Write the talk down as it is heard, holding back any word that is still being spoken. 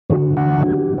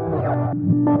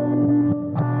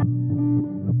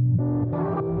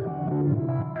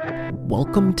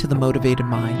Welcome to The Motivated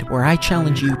Mind, where I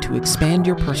challenge you to expand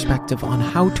your perspective on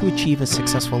how to achieve a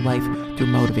successful life through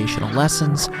motivational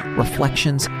lessons,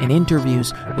 reflections, and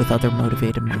interviews with other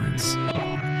motivated minds.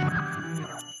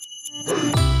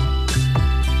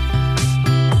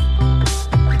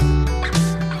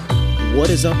 What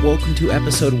is up? Welcome to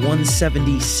episode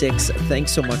 176.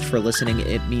 Thanks so much for listening.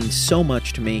 It means so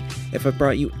much to me. If I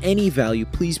brought you any value,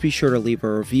 please be sure to leave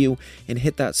a review and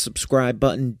hit that subscribe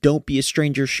button. Don't be a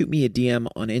stranger. Shoot me a DM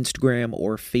on Instagram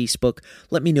or Facebook.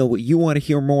 Let me know what you want to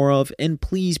hear more of, and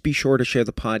please be sure to share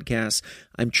the podcast.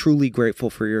 I'm truly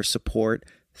grateful for your support.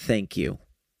 Thank you.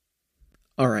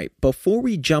 All right, before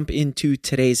we jump into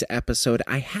today's episode,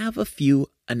 I have a few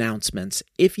announcements.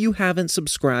 If you haven't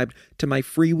subscribed to my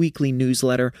free weekly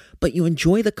newsletter, but you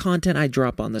enjoy the content I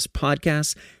drop on this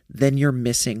podcast, then you're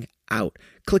missing out.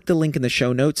 Click the link in the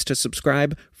show notes to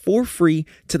subscribe for free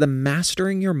to the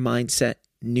Mastering Your Mindset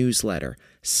newsletter.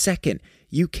 Second,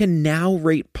 you can now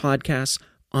rate podcasts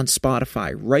on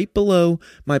Spotify. Right below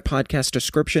my podcast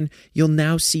description, you'll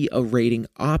now see a rating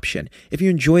option. If you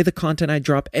enjoy the content I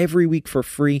drop every week for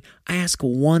free, I ask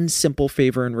one simple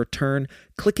favor in return: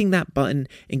 clicking that button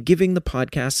and giving the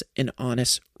podcast an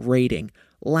honest rating.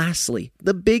 Lastly,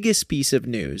 the biggest piece of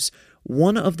news: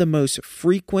 one of the most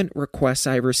frequent requests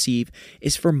I receive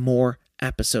is for more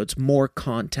episodes, more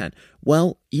content.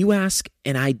 Well, you ask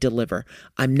and I deliver.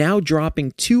 I'm now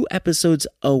dropping 2 episodes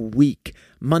a week.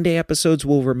 Monday episodes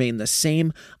will remain the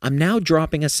same. I'm now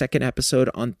dropping a second episode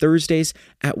on Thursdays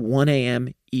at 1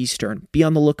 a.m. Eastern. Be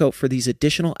on the lookout for these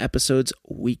additional episodes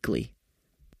weekly.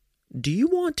 Do you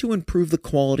want to improve the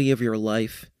quality of your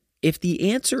life? If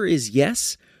the answer is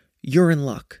yes, you're in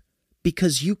luck,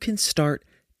 because you can start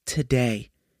today.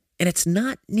 And it's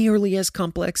not nearly as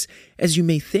complex as you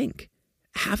may think.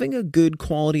 Having a good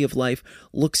quality of life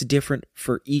looks different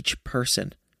for each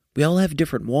person. We all have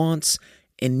different wants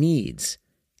and needs.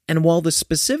 And while the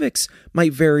specifics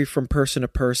might vary from person to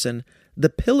person, the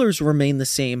pillars remain the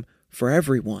same for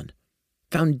everyone.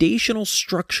 Foundational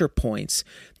structure points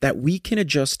that we can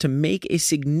adjust to make a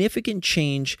significant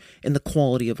change in the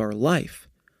quality of our life.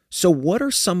 So what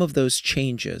are some of those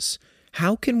changes?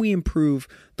 How can we improve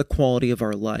the quality of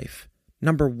our life?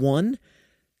 Number 1,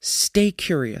 stay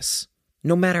curious.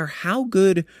 No matter how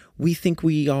good we think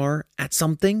we are at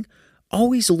something,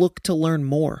 always look to learn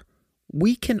more.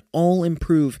 We can all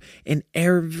improve in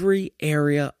every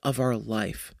area of our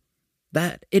life.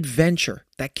 That adventure,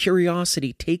 that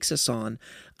curiosity takes us on,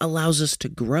 allows us to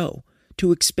grow,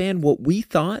 to expand what we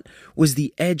thought was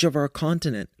the edge of our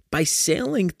continent by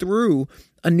sailing through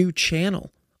a new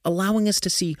channel, allowing us to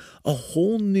see a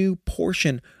whole new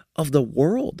portion of the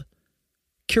world.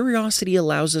 Curiosity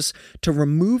allows us to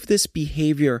remove this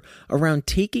behavior around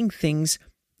taking things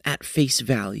at face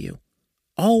value.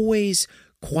 Always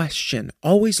question,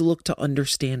 always look to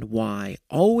understand why,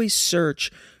 always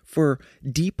search for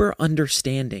deeper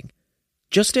understanding.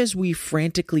 Just as we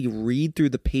frantically read through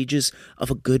the pages of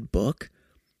a good book,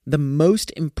 the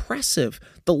most impressive,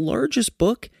 the largest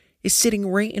book is sitting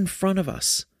right in front of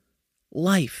us: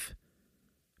 life.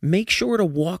 Make sure to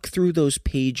walk through those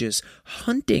pages,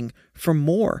 hunting for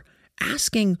more,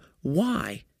 asking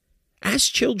why. As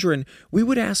children, we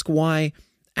would ask why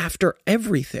after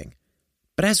everything.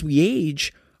 But as we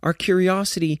age, our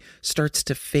curiosity starts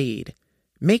to fade.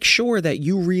 Make sure that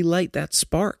you relight that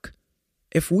spark.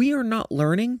 If we are not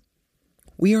learning,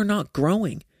 we are not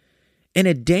growing. In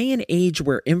a day and age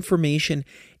where information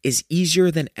is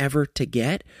easier than ever to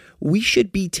get, we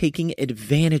should be taking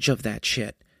advantage of that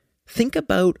shit. Think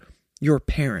about your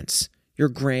parents, your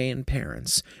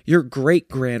grandparents, your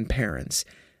great-grandparents.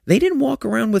 They didn't walk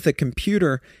around with a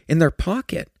computer in their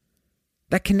pocket.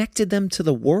 That connected them to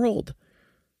the world.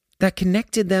 That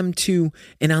connected them to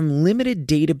an unlimited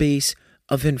database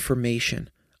of information,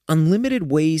 unlimited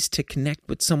ways to connect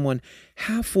with someone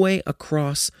halfway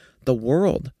across the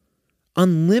world,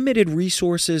 unlimited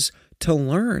resources to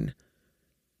learn.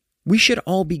 We should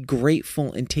all be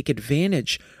grateful and take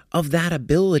advantage of that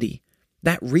ability,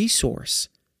 that resource.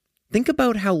 Think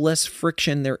about how less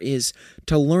friction there is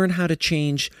to learn how to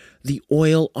change the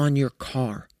oil on your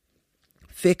car,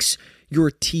 fix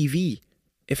your TV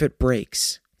if it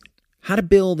breaks, how to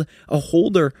build a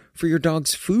holder for your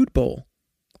dog's food bowl.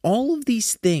 All of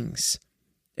these things,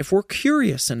 if we're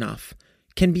curious enough,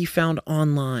 can be found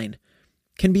online,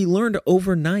 can be learned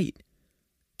overnight.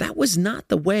 That was not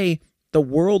the way the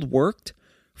world worked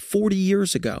 40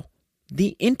 years ago.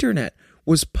 The internet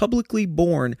was publicly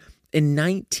born in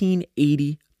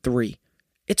 1983.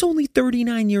 It's only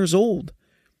 39 years old.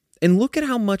 And look at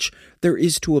how much there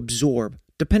is to absorb,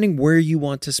 depending where you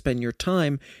want to spend your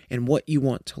time and what you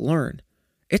want to learn.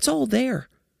 It's all there.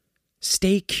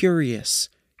 Stay curious.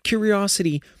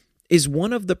 Curiosity is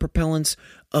one of the propellants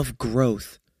of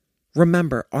growth.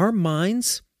 Remember, our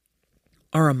minds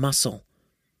are a muscle.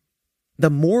 The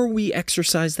more we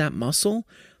exercise that muscle,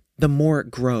 the more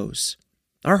it grows.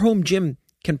 Our home gym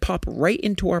can pop right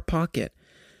into our pocket.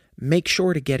 Make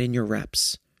sure to get in your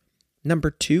reps.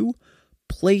 Number 2,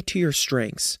 play to your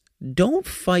strengths. Don't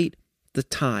fight the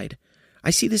tide. I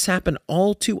see this happen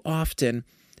all too often,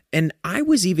 and I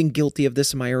was even guilty of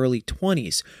this in my early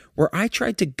 20s, where I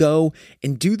tried to go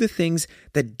and do the things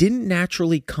that didn't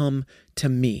naturally come to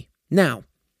me. Now,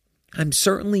 I'm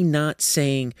certainly not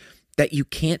saying that you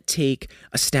can't take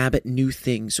a stab at new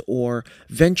things or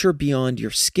venture beyond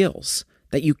your skills,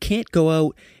 that you can't go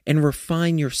out and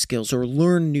refine your skills or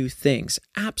learn new things.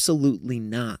 Absolutely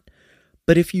not.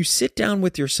 But if you sit down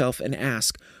with yourself and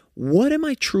ask, what am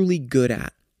I truly good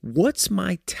at? What's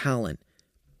my talent?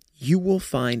 You will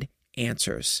find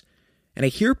answers. And I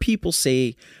hear people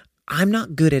say, I'm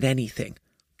not good at anything.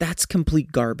 That's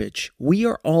complete garbage. We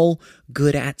are all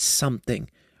good at something.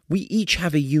 We each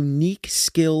have a unique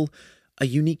skill, a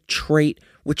unique trait,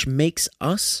 which makes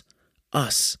us,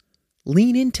 us.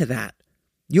 Lean into that.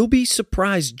 You'll be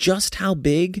surprised just how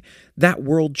big that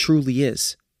world truly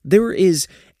is. There is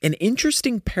an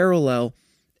interesting parallel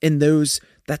in those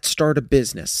that start a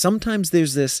business. Sometimes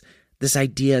there's this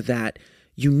idea that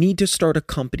you need to start a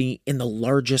company in the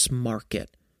largest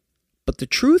market. But the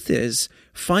truth is,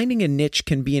 finding a niche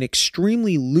can be an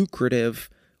extremely lucrative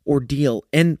ordeal,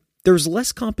 and there's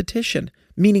less competition,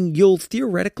 meaning you'll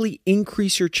theoretically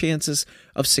increase your chances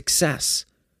of success.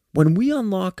 When we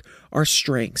unlock our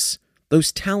strengths,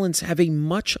 those talents have a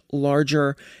much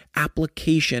larger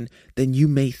application than you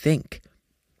may think.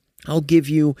 I'll give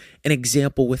you an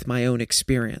example with my own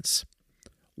experience.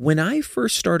 When I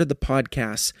first started the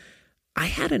podcast, I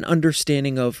had an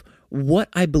understanding of what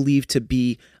I believed to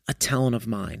be a talent of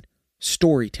mine,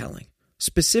 storytelling,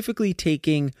 specifically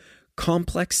taking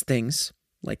complex things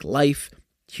like life,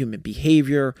 human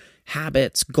behavior,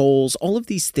 habits, goals, all of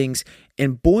these things,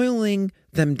 and boiling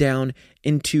them down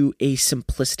into a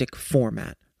simplistic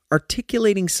format,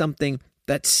 articulating something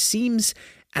that seems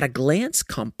at a glance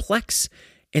complex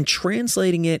and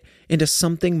translating it into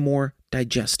something more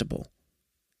digestible.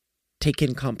 Take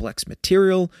in complex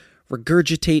material,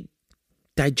 regurgitate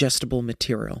digestible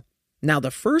material. Now,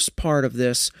 the first part of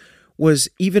this was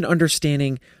even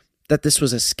understanding that this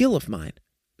was a skill of mine.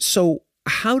 So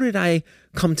how did I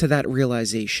come to that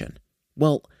realization?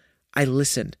 Well, I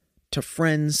listened to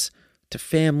friends, to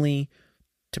family,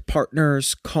 to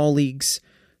partners, colleagues,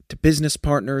 to business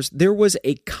partners. There was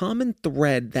a common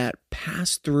thread that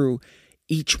passed through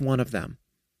each one of them,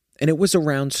 and it was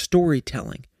around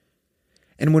storytelling.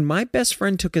 And when my best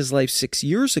friend took his life 6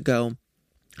 years ago,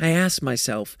 I asked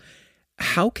myself,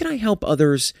 how can I help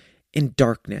others in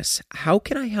darkness? How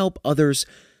can I help others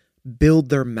build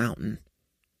their mountain?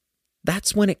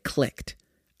 That's when it clicked.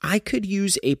 I could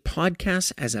use a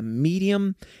podcast as a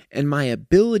medium and my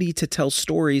ability to tell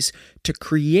stories to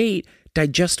create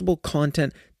digestible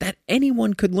content that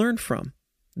anyone could learn from.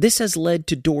 This has led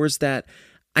to doors that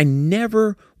I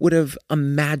never would have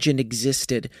imagined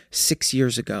existed 6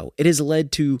 years ago. It has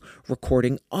led to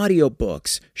recording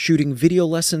audiobooks, shooting video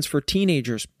lessons for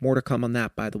teenagers, more to come on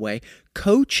that, by the way,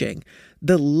 coaching.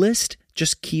 The list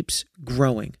just keeps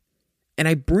growing. And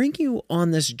I bring you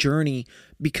on this journey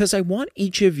because I want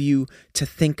each of you to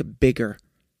think bigger.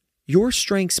 Your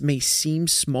strengths may seem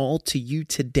small to you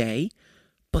today,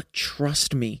 but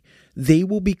trust me, they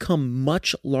will become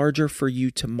much larger for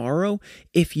you tomorrow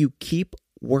if you keep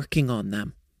working on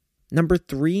them. Number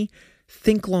 3,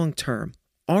 think long term.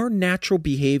 Our natural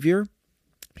behavior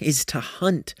is to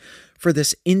hunt for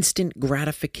this instant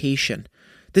gratification.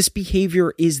 This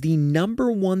behavior is the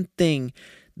number one thing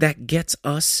that gets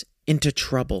us into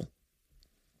trouble.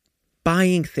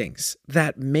 Buying things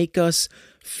that make us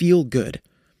feel good,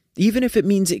 even if it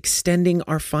means extending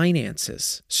our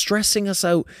finances, stressing us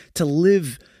out to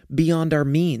live beyond our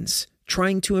means,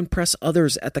 trying to impress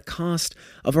others at the cost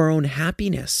of our own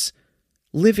happiness,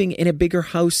 living in a bigger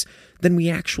house than we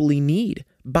actually need,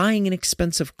 buying an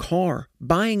expensive car,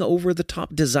 buying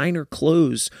over-the-top designer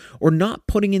clothes, or not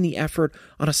putting in the effort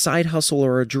on a side hustle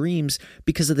or our dreams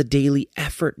because of the daily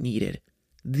effort needed.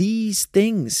 These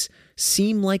things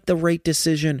seem like the right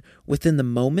decision within the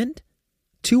moment.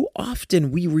 Too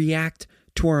often we react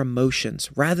to our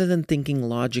emotions rather than thinking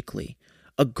logically.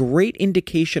 A great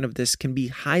indication of this can be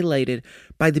highlighted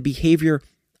by the behavior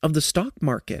of the stock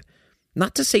market.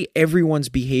 Not to say everyone's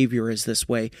behavior is this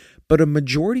way, but a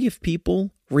majority of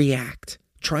people react,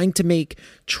 trying to make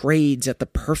trades at the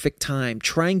perfect time,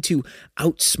 trying to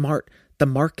outsmart the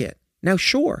market. Now,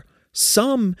 sure,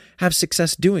 some have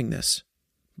success doing this,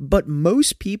 but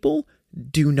most people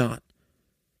do not.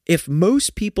 If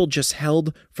most people just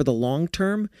held for the long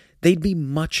term, they'd be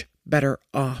much better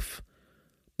off.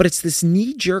 But it's this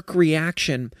knee-jerk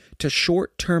reaction to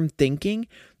short-term thinking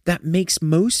that makes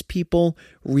most people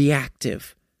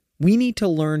reactive. We need to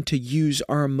learn to use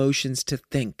our emotions to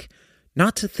think,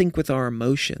 not to think with our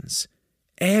emotions.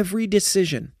 Every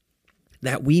decision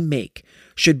that we make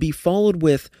should be followed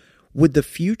with, would the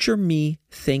future me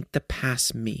think the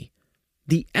past me?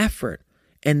 The effort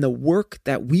and the work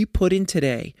that we put in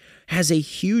today has a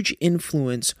huge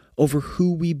influence over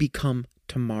who we become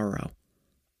tomorrow.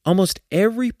 Almost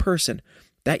every person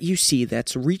that you see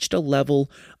that's reached a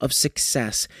level of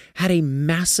success had a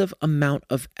massive amount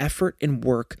of effort and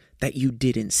work that you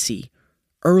didn't see.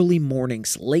 Early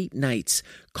mornings, late nights,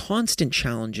 constant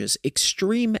challenges,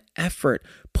 extreme effort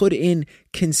put in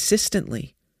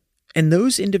consistently. And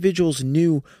those individuals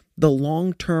knew the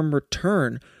long-term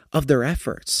return of their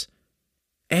efforts.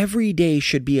 Every day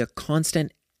should be a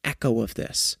constant echo of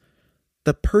this.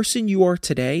 The person you are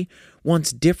today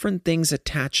wants different things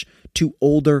attached to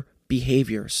older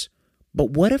behaviors. But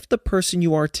what if the person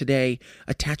you are today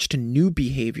attached to new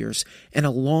behaviors and a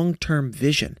long-term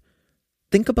vision?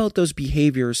 Think about those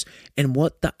behaviors and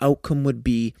what the outcome would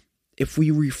be if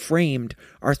we reframed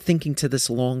our thinking to this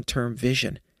long-term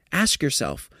vision. Ask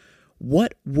yourself,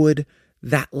 what would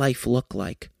that life look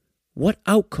like? What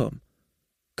outcome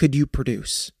could you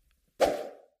produce?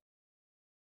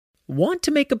 Want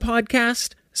to make a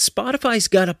podcast? Spotify's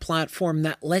got a platform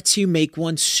that lets you make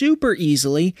one super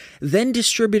easily, then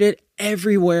distribute it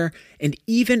everywhere and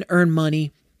even earn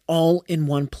money all in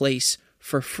one place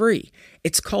for free.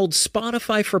 It's called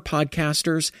Spotify for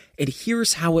Podcasters, and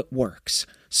here's how it works.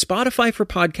 Spotify for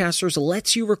Podcasters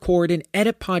lets you record and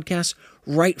edit podcasts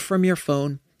right from your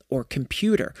phone or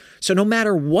computer. So no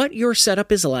matter what your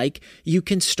setup is like, you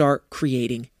can start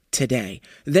creating today.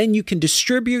 Then you can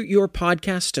distribute your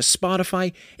podcast to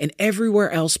Spotify and everywhere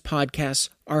else podcasts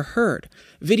are heard.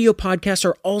 Video podcasts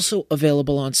are also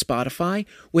available on Spotify.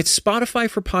 With Spotify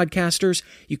for Podcasters,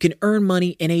 you can earn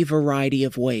money in a variety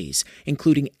of ways,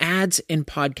 including ads and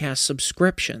podcast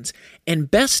subscriptions.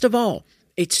 And best of all,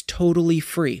 it's totally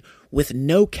free with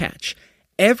no catch.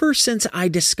 Ever since I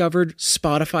discovered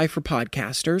Spotify for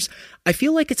Podcasters, I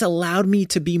feel like it's allowed me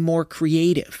to be more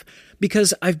creative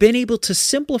because I've been able to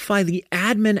simplify the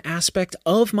admin aspect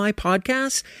of my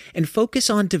podcast and focus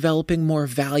on developing more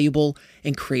valuable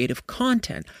and creative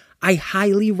content. I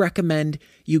highly recommend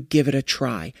you give it a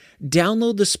try.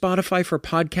 Download the Spotify for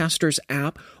Podcasters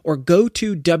app or go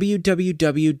to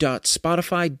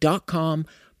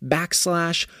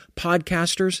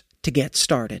www.spotify.com/podcasters to get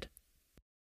started.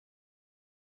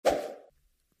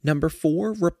 Number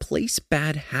 4, replace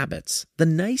bad habits. The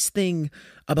nice thing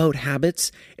about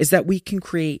habits is that we can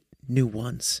create new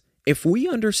ones. If we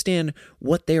understand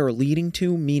what they are leading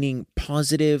to, meaning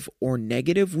positive or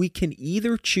negative, we can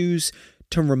either choose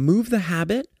to remove the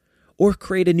habit or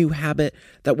create a new habit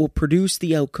that will produce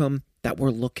the outcome that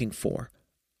we're looking for.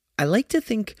 I like to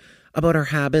think about our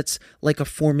habits like a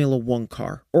Formula One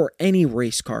car or any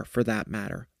race car for that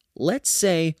matter. Let's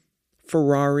say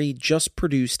Ferrari just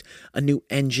produced a new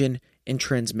engine and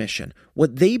transmission,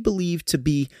 what they believe to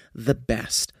be the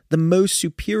best, the most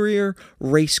superior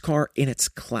race car in its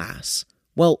class.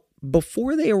 Well,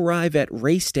 before they arrive at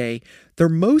race day, they're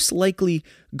most likely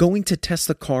going to test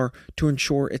the car to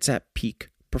ensure it's at peak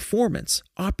performance,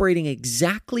 operating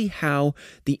exactly how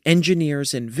the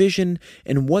engineers envision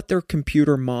and what their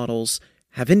computer models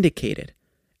have indicated.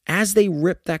 As they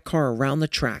rip that car around the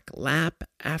track, lap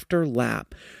after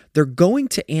lap, they're going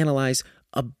to analyze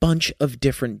a bunch of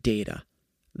different data.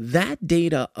 That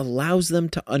data allows them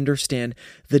to understand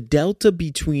the delta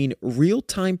between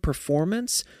real-time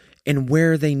performance and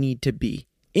where they need to be,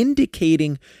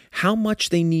 indicating how much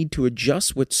they need to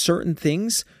adjust with certain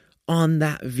things on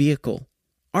that vehicle.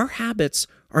 Our habits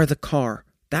are the car,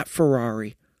 that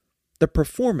Ferrari. The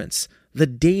performance, the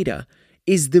data,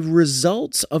 is the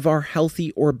results of our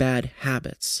healthy or bad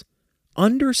habits.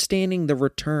 Understanding the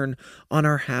return on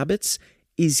our habits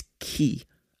is key.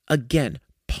 Again,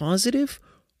 positive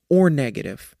or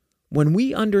negative. When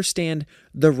we understand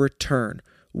the return,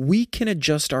 we can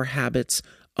adjust our habits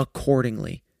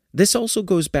accordingly. This also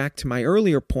goes back to my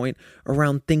earlier point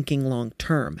around thinking long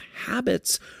term.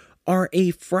 Habits are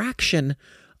a fraction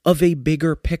of a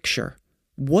bigger picture.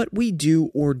 What we do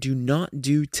or do not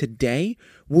do today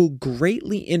will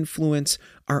greatly influence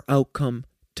our outcome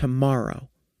tomorrow.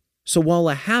 So while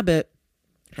a habit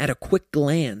at a quick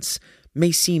glance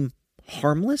may seem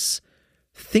harmless,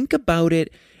 think about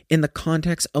it in the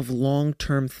context of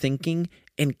long-term thinking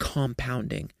and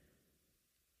compounding.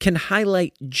 Can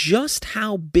highlight just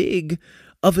how big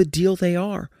of a deal they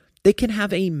are. They can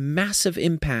have a massive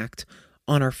impact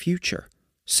on our future.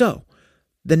 So,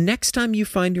 the next time you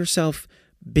find yourself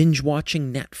binge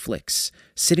watching Netflix,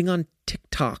 sitting on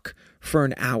TikTok for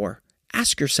an hour,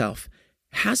 ask yourself,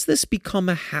 has this become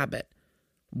a habit?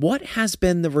 What has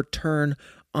been the return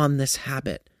on this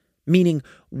habit? Meaning,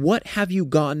 what have you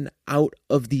gotten out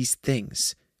of these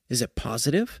things? Is it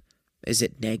positive? Is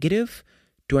it negative?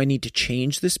 Do I need to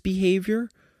change this behavior?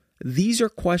 These are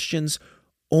questions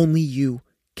only you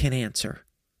can answer.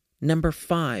 Number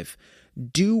 5,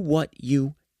 do what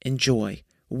you enjoy.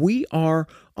 We are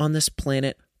on this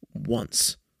planet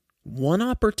once. One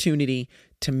opportunity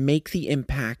to make the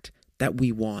impact that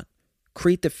we want,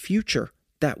 create the future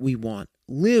that we want,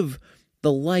 live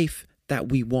the life that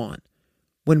we want.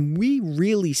 When we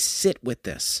really sit with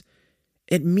this,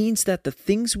 it means that the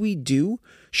things we do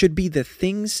should be the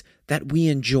things that we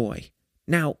enjoy.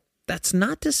 Now, that's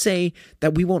not to say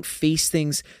that we won't face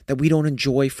things that we don't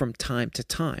enjoy from time to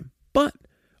time, but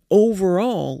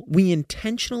overall, we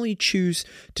intentionally choose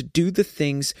to do the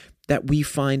things that we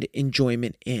find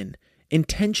enjoyment in.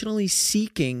 Intentionally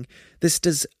seeking this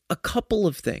does a couple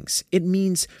of things. It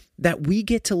means that we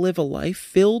get to live a life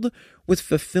filled with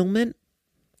fulfillment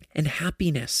and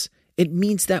happiness. It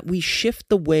means that we shift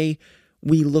the way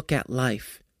we look at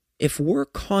life. If we're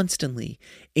constantly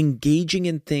engaging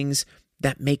in things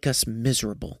that make us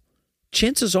miserable,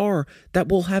 chances are that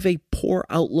we'll have a poor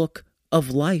outlook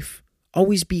of life,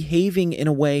 always behaving in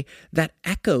a way that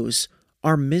echoes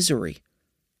our misery.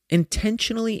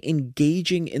 Intentionally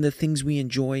engaging in the things we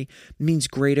enjoy means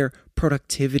greater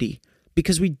productivity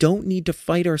because we don't need to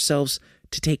fight ourselves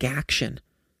to take action,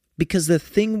 because the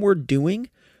thing we're doing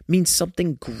means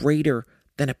something greater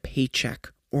than a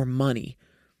paycheck or money.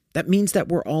 That means that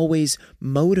we're always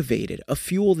motivated, a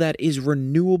fuel that is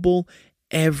renewable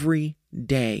every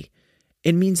day.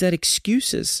 It means that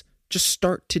excuses just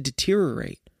start to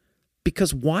deteriorate.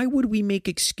 Because why would we make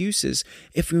excuses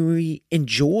if we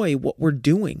enjoy what we're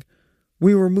doing?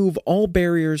 We remove all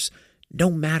barriers, no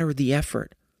matter the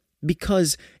effort.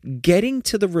 Because getting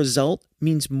to the result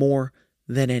means more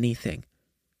than anything.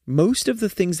 Most of the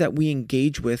things that we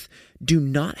engage with do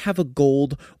not have a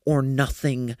gold or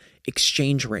nothing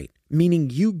exchange rate,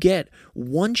 meaning you get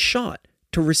one shot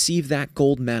to receive that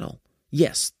gold medal.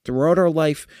 Yes, throughout our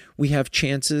life, we have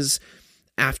chances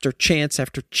after chance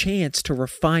after chance to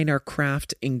refine our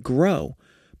craft and grow,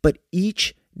 but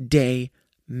each day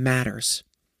matters.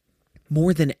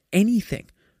 More than anything,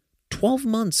 12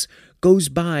 months goes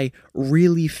by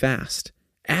really fast.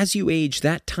 As you age,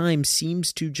 that time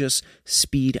seems to just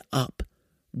speed up.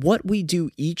 What we do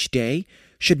each day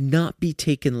should not be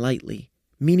taken lightly,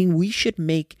 meaning we should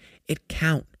make it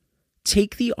count.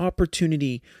 Take the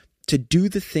opportunity to do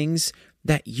the things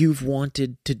that you've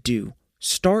wanted to do.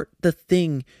 Start the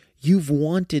thing you've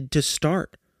wanted to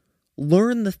start.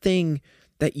 Learn the thing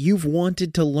that you've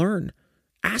wanted to learn.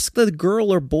 Ask the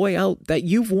girl or boy out that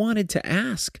you've wanted to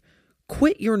ask.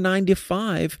 Quit your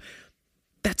 9-to-5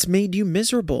 that's made you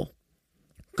miserable.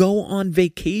 Go on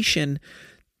vacation,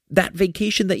 that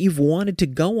vacation that you've wanted to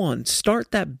go on. Start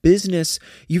that business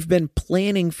you've been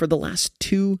planning for the last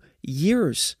 2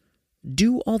 years.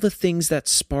 Do all the things that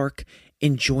spark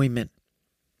enjoyment.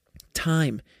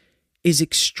 Time is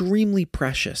extremely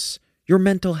precious. Your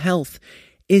mental health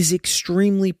is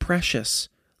extremely precious.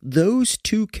 Those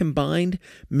two combined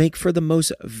make for the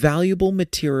most valuable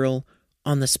material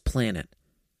on this planet.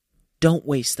 Don't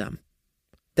waste them.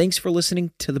 Thanks for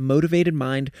listening to The Motivated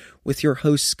Mind with your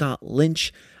host, Scott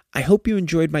Lynch. I hope you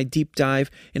enjoyed my deep dive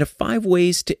into 5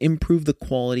 ways to improve the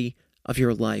quality of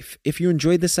your life. If you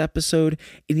enjoyed this episode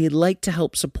and you'd like to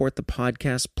help support the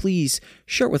podcast, please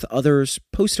share it with others,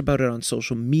 post about it on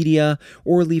social media,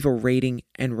 or leave a rating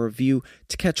and review.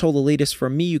 To catch all the latest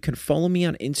from me, you can follow me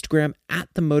on Instagram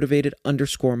at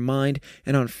 @themotivated_mind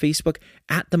and on Facebook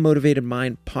at The Motivated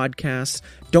Mind Podcast.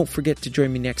 Don't forget to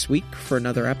join me next week for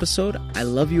another episode. I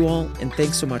love you all, and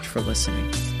thanks so much for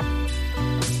listening.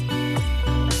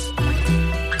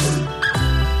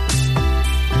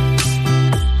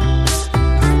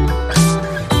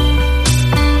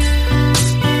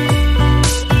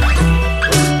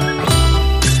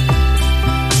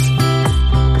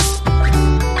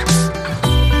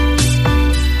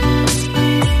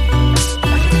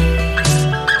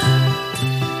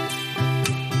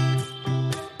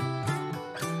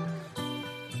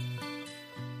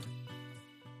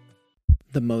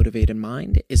 The Motivated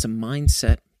Mind is a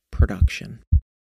mindset production.